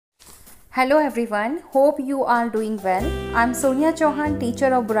Hello everyone, hope you are doing well. I'm Sonia,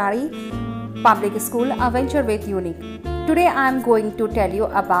 teacher of Burari Public School, a venture with Unique. Today I'm going to tell you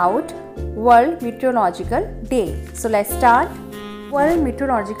about World Meteorological Day. So let's start. World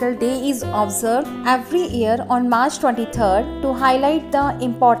Meteorological Day is observed every year on March 23rd to highlight the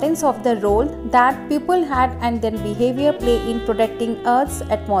importance of the role that people had and their behavior play in protecting Earth's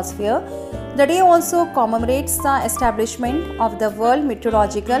atmosphere. The day also commemorates the establishment of the World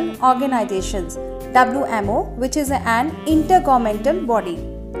Meteorological Organization (WMO), which is an intergovernmental body.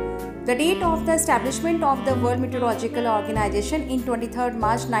 The date of the establishment of the World Meteorological Organization in 23rd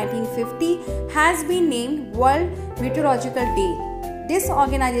March 1950 has been named World Meteorological Day. This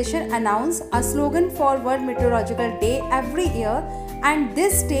organization announced a slogan for World Meteorological Day every year, and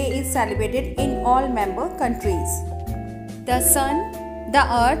this day is celebrated in all member countries. The sun, the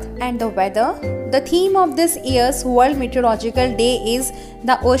earth and the weather. The theme of this year's World Meteorological Day is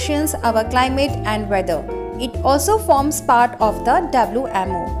the oceans, our climate and weather. It also forms part of the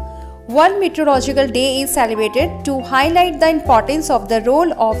WMO. World Meteorological Day is celebrated to highlight the importance of the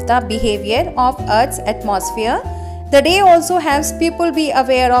role of the behavior of Earth's atmosphere. The day also helps people be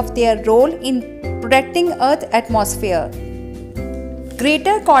aware of their role in protecting Earth's atmosphere.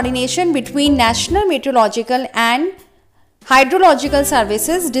 Greater coordination between national meteorological and hydrological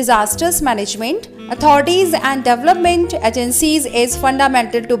services, disasters management, authorities and development agencies is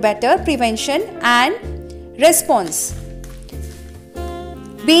fundamental to better prevention and response.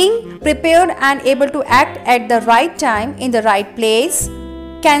 Being prepared and able to act at the right time in the right place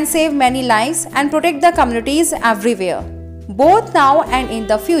can save many lives and protect the communities everywhere, both now and in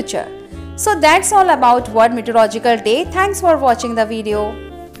the future. So that's all about World Meteorological Day. Thanks for watching the video.